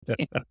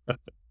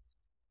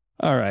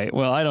All right.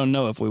 Well, I don't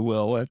know if we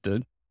will. We'll have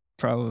to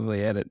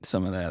probably edit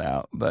some of that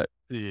out. But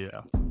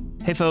Yeah.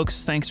 hey,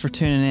 folks, thanks for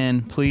tuning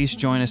in. Please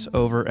join us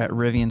over at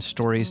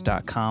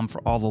rivianstories.com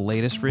for all the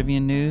latest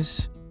Rivian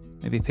news.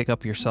 Maybe pick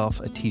up yourself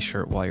a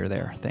t-shirt while you're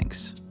there.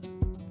 Thanks.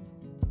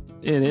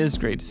 It is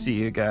great to see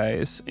you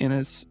guys. And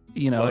it's,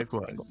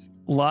 Likewise.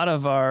 a lot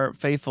of our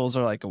faithfuls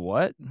are like,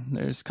 what?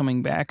 They're just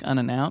coming back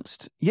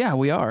unannounced? Yeah,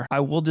 we are.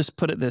 I will just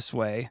put it this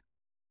way.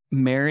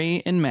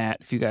 Mary and Matt,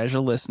 if you guys are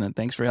listening,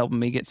 thanks for helping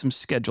me get some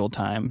schedule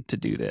time to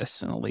do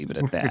this, and I'll leave it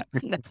at that.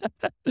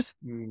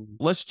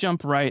 Let's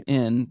jump right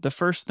in. The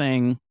first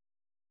thing,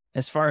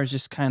 as far as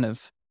just kind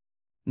of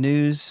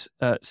news,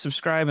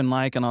 subscribe and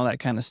like and all that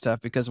kind of stuff,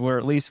 because we're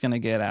at least going to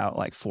get out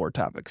like 4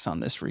 topics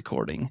on this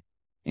recording,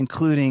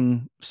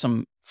 including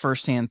some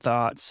firsthand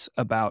thoughts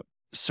about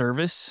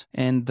service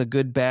and the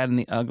good, bad, and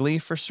the ugly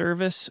for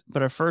service.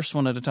 But I first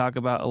wanted to talk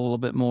about a little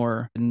bit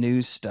more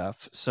news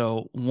stuff.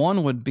 So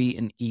one would be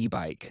an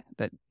e-bike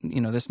that,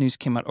 this news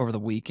came out over the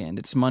weekend.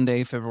 It's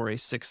Monday, February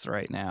 6th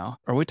right now.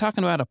 Are we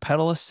talking about a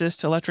pedal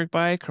assist electric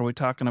bike? Are we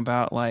talking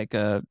about like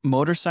a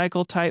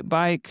motorcycle type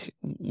bike?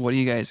 What do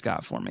you guys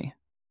got for me?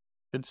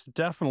 It's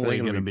definitely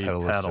going to be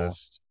pedal.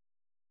 assist.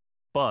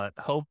 But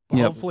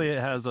hopefully it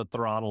has a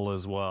throttle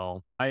as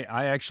well. I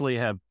actually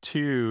have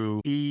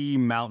 2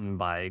 mountain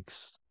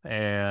bikes,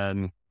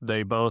 and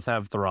they both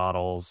have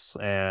throttles,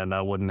 and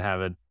I wouldn't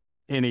have it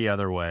any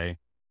other way.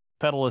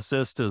 Pedal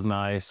assist is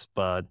nice,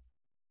 but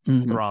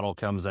throttle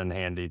comes in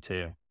handy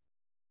too.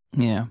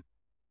 Yeah.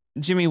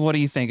 Jimmy, what do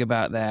you think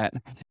about that?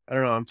 I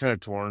don't know. I'm kind of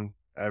torn.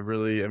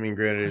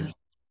 Granted,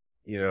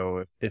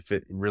 if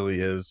it really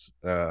is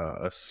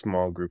a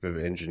small group of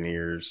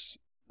engineers,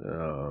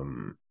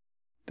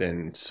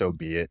 then so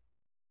be it.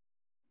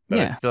 But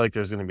I feel like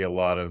there's going to be a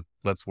lot of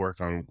let's work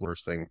on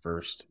first thing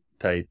first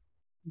type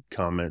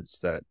comments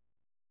that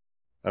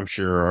I'm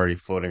sure are already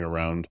floating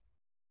around.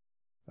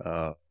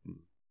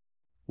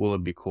 Will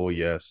it be cool?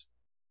 Yes.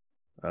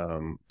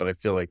 But I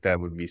feel like that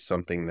would be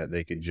something that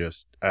they could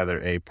just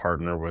either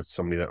partner with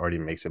somebody that already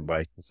makes a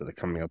bike instead of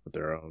coming up with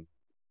their own.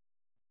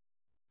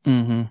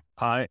 Mm-hmm.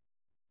 I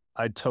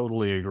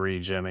totally agree,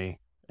 Jimmy.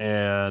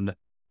 And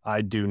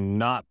I do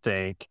not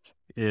think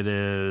it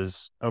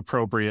is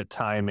appropriate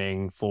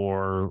timing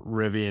for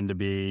Rivian to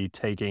be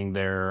taking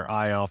their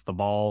eye off the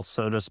ball,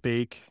 so to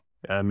speak.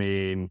 I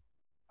mean,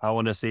 I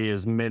want to see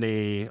as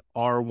many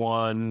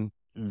R1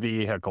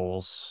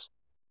 vehicles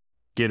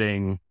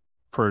getting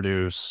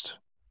produced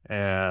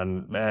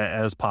and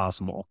as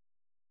possible.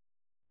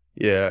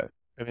 Yeah.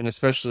 I mean,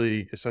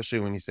 especially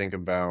when you think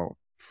about,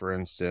 for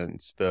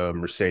instance, the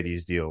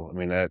Mercedes deal. I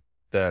mean,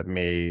 that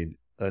made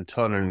a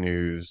ton of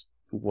news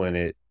when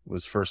it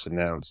was first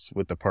announced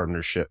with the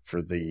partnership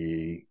for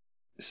the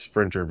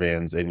Sprinter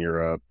vans in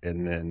Europe,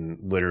 and then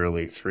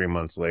literally 3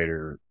 months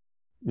later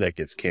that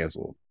gets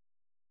canceled.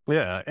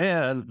 Yeah,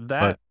 and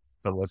that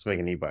but let's make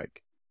an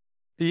e-bike.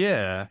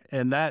 Yeah,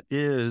 and that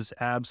is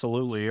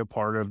absolutely a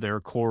part of their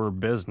core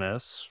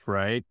business,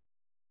 right?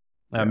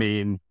 Yeah. I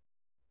mean,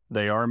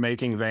 they are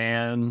making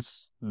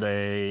vans.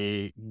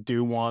 They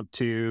do want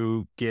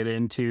to get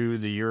into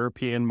the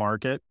European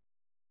market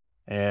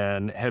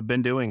and have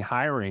been doing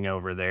hiring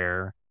over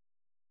there.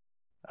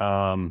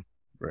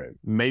 Right.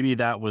 Maybe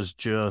that was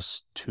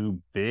just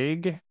too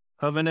big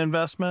of an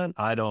investment.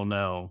 I don't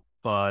know,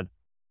 but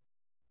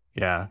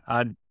yeah,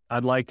 I'd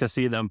like to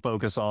see them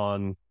focus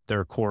on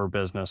their core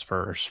business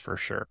first, for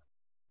sure.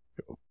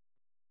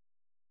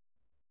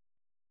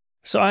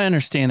 So I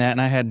understand that,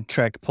 and I had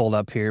Trek pulled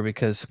up here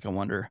because I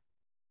wonder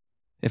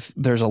if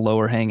there's a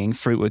lower hanging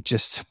fruit with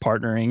just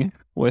partnering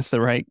with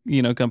the right,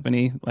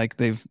 company like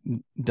they've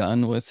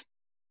done with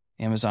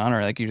Amazon,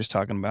 or like you're just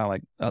talking about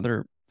like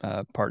other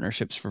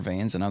partnerships for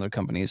vans and other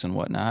companies and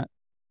whatnot.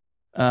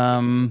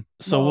 We'll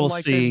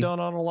like see. They've done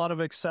on a lot of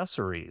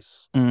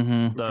accessories,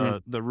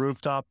 the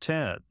rooftop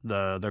tent,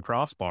 the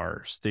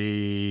crossbars,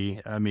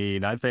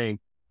 I think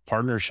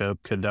partnership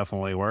could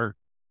definitely work.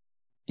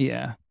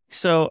 Yeah.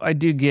 So I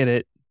do get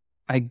it.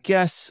 I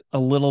guess a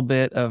little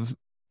bit of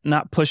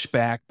not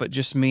pushback, but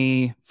just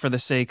me for the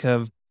sake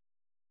of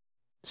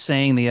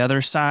saying the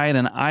other side.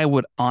 And I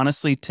would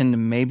honestly tend to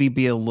maybe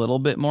be a little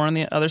bit more on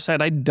the other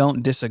side. I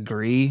don't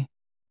disagree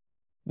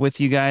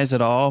with you guys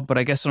at all, but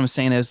I guess what I'm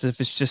saying is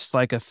if it's just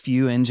like a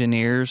few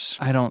engineers,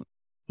 I don't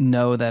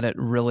know that it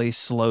really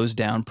slows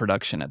down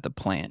production at the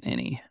plant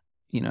any,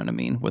 you know what I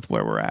mean, with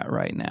where we're at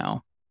right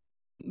now.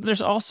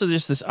 There's also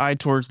just this eye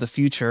towards the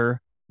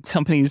future.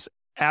 Companies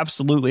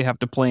absolutely have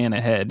to plan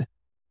ahead,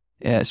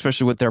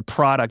 especially with their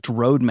product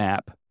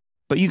roadmap.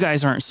 But you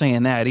guys aren't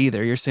saying that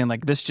either. You're saying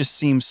like this just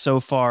seems so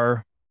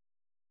far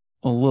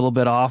a little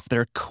bit off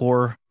their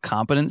core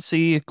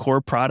competency,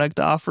 core product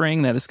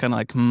offering that it's kind of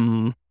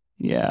like,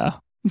 yeah,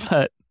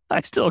 but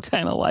I still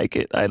kind of like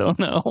it. I don't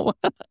know.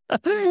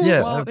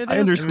 Yeah, well, I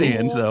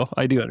understand cool. Though.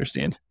 I do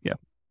understand. Yeah.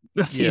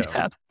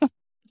 Yeah.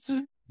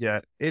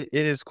 Yeah, it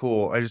is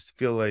cool. I just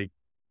feel like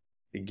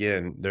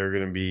again, there are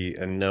going to be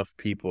enough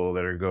people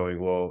that are going,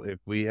 well,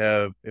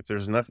 if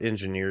there's enough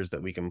engineers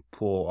that we can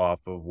pull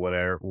off of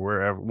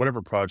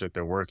whatever project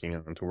they're working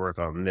on to work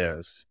on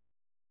this,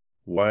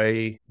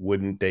 why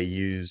wouldn't they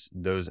use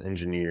those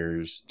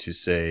engineers to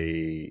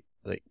say,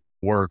 like,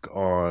 work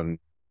on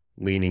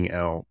leaning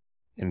out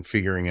and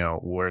figuring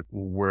out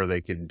where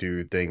they could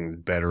do things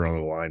better on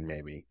the line,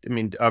 maybe? I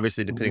mean,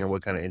 obviously, depending on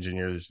what kind of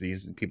engineers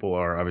these people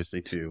are,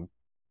 obviously, too.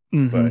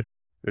 But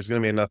there's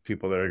going to be enough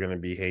people that are going to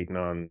be hating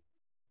on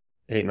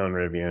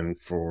Rivian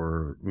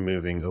for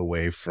moving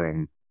away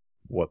from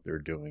what they're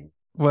doing.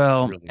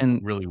 Well, really,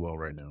 and really well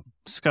right now.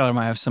 Skylar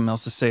might have something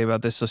else to say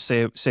about this, so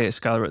say it,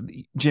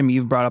 Skylar. Jim,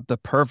 you've brought up the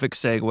perfect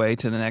segue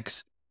to the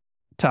next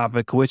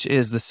topic, which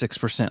is the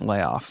 6%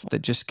 layoff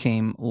that just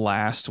came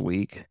last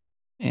week.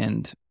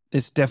 And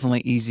it's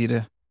definitely easy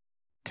to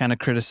kind of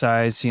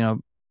criticize,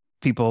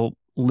 people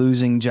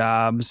losing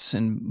jobs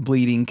and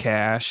bleeding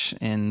cash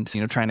and,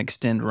 trying to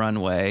extend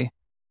runway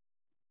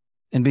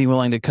and being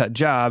willing to cut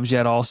jobs,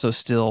 yet also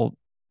still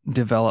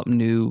develop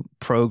new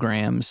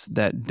programs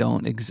that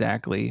don't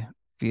exactly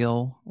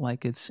feel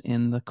like it's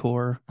in the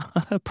core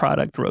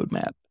product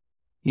roadmap,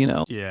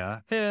 Yeah.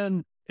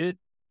 And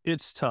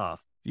it's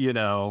tough,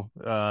 there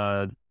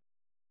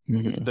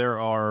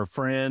are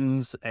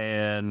friends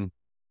and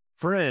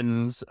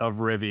friends of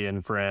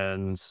Rivian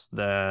friends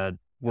that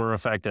were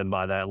affected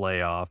by that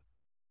layoff.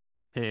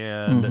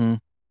 And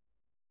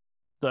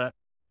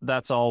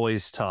that's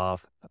always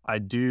tough. I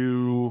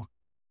do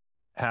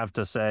have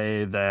to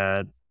say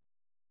that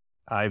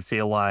I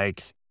feel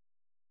like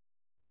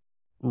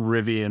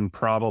Rivian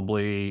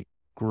probably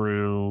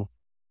grew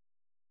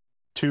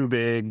too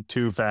big,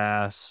 too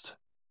fast,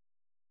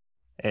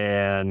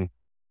 and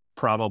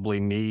probably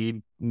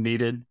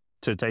needed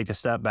to take a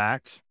step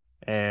back.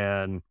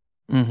 And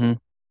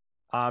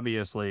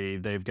obviously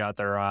they've got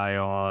their eye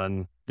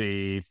on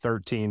the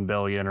 13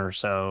 billion or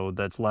so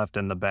that's left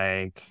in the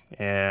bank,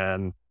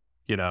 and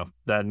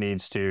that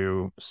needs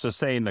to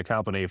sustain the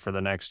company for the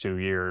next 2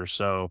 years.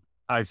 So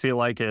I feel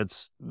like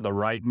it's the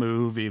right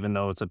move, even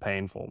though it's a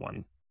painful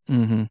one.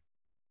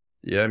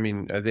 Yeah, I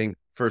mean, I think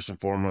first and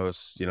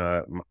foremost,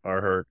 our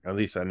heart, at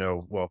least I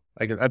know, well,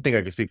 I think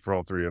I can speak for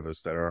all three of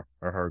us that our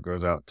heart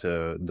goes out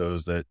to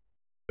those that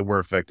were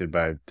affected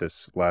by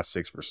this last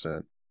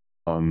 6%.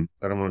 I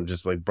don't want to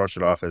just like brush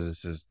it off as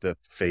this is the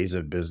phase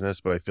of business,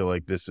 but I feel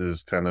like this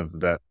is kind of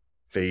that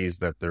phase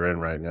that they're in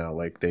right now.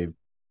 Like they've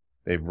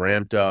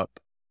ramped up.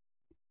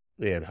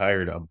 They had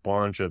hired a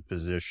bunch of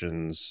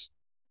positions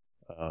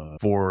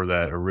for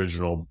that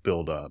original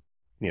build up.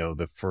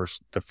 The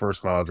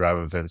first mile drive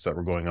events that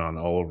were going on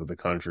all over the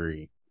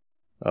country.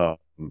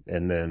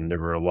 And then there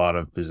were a lot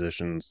of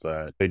positions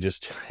that they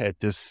just,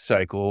 at this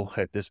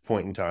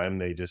point in time,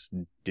 they just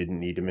didn't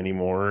need them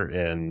anymore,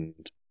 and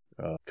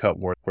cut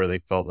where they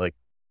felt like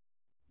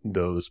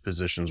those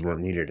positions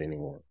weren't needed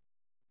anymore.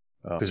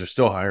 Because they're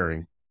still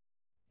hiring,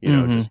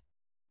 and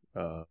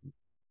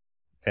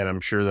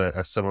I'm sure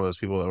that some of those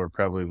people that were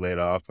probably laid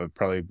off have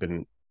probably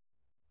been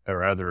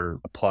are either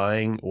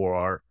applying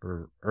or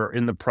are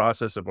in the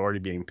process of already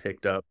being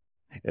picked up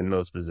in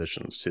those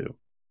positions too.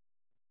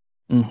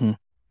 I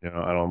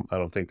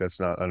don't think that's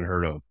not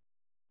unheard of.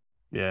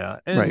 Yeah.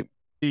 And right.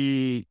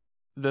 The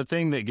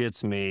thing that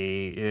gets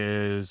me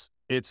is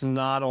it's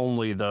not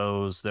only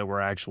those that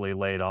were actually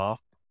laid off,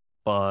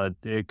 but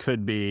it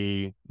could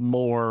be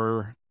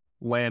more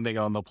landing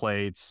on the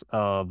plates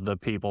of the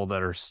people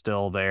that are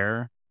still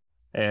there.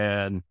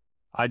 And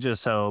I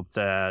just hope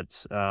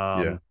that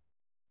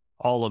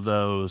all of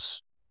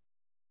those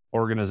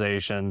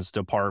organizations,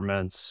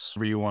 departments,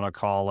 whatever you want to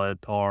call it,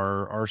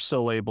 are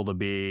still able to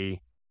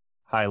be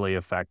highly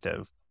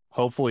effective.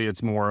 Hopefully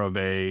it's more of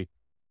a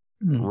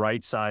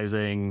right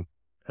sizing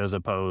as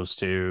opposed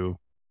to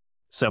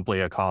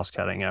simply a cost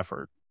cutting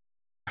effort.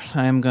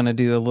 I'm going to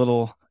do a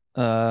little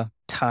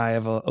tie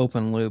of an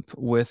open loop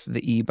with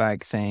the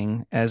e-bike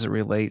thing as it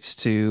relates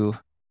to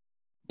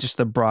just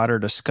the broader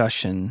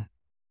discussion.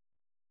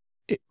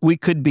 We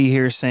could be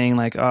here saying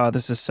like, oh,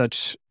 this is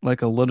such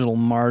like a little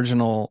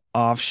marginal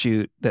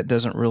offshoot that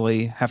doesn't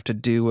really have to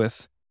do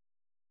with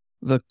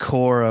the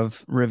core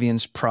of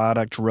Rivian's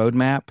product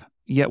roadmap,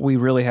 yet we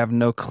really have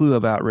no clue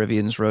about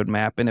Rivian's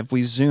roadmap. And if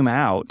we zoom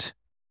out,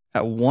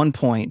 at one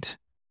point,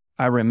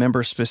 I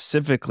remember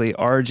specifically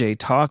RJ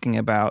talking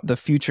about the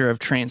future of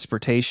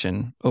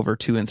transportation over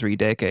 2 and 3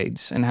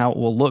 decades and how it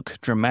will look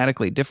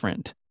dramatically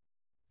different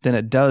than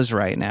it does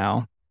right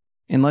now.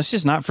 And let's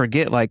just not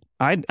forget, like,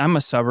 I'm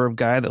a suburb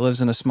guy that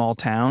lives in a small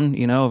town,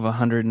 of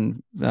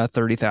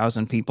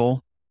 130,000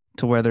 people,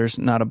 to where there's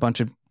not a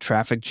bunch of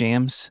traffic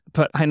jams.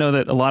 But I know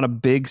that a lot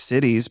of big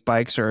cities,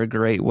 bikes are a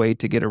great way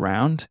to get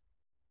around.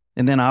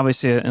 And then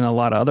obviously in a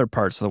lot of other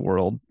parts of the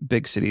world,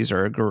 big cities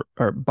or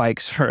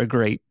bikes are a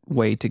great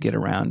way to get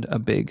around a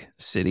big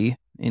city.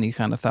 Any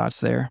kind of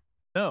thoughts there?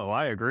 No,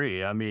 I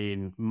agree. I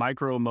mean,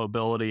 micro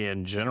mobility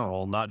in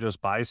general, not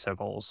just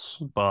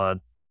bicycles, but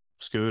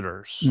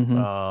scooters.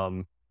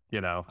 I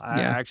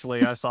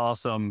saw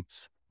some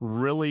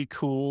really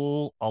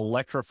cool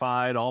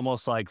electrified,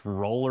 almost like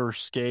roller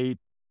skate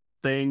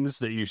things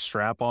that you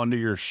strap onto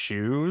your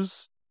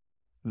shoes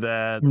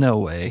that No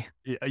way.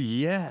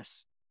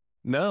 yes.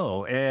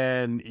 No,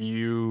 and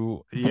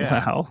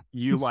yeah, Wow.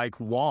 you like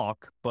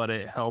walk, but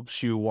it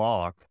helps you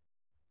walk.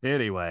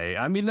 Anyway,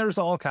 I mean, there's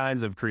all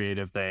kinds of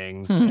creative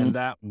things, and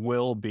that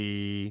will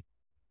be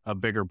a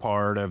bigger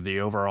part of the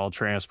overall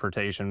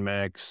transportation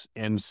mix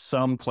in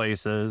some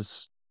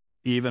places,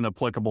 even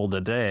applicable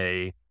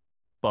today.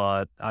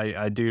 But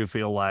I do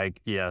feel like,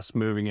 yes,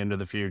 moving into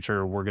the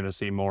future, we're going to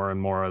see more and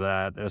more of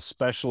that,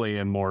 especially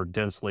in more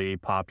densely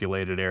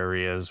populated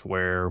areas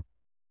where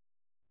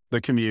the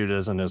commute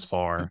isn't as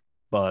far.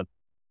 But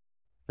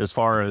as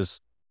far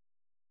as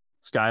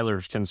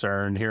Skylar's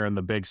concerned, here in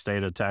the big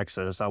state of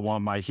Texas, I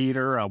want my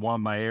heater, I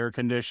want my air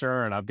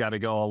conditioner, and I've got to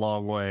go a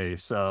long way.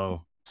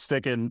 So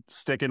sticking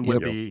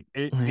with the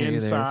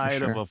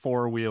inside of a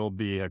 4-wheel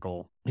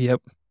vehicle.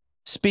 Yep.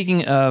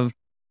 Speaking of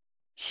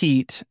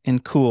heat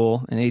and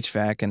cool and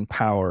HVAC and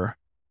power,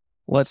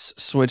 let's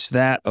switch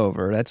that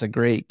over. That's a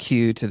great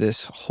cue to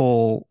this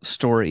whole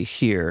story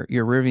here.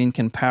 Your Rivian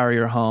can power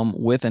your home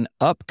with an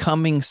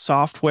upcoming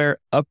software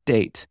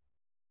update.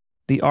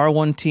 The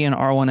R1T and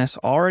R1S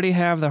already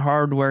have the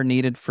hardware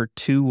needed for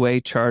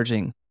two-way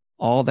charging.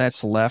 All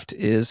that's left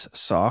is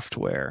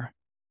software.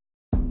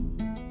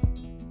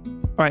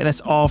 All right,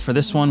 that's all for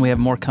this one. We have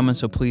more coming,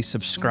 so please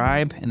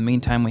subscribe. In the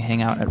meantime, we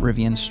hang out at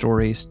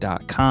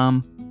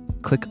rivianstories.com.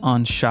 Click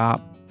on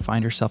shop,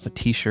 find yourself a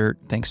t-shirt.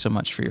 Thanks so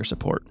much for your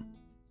support.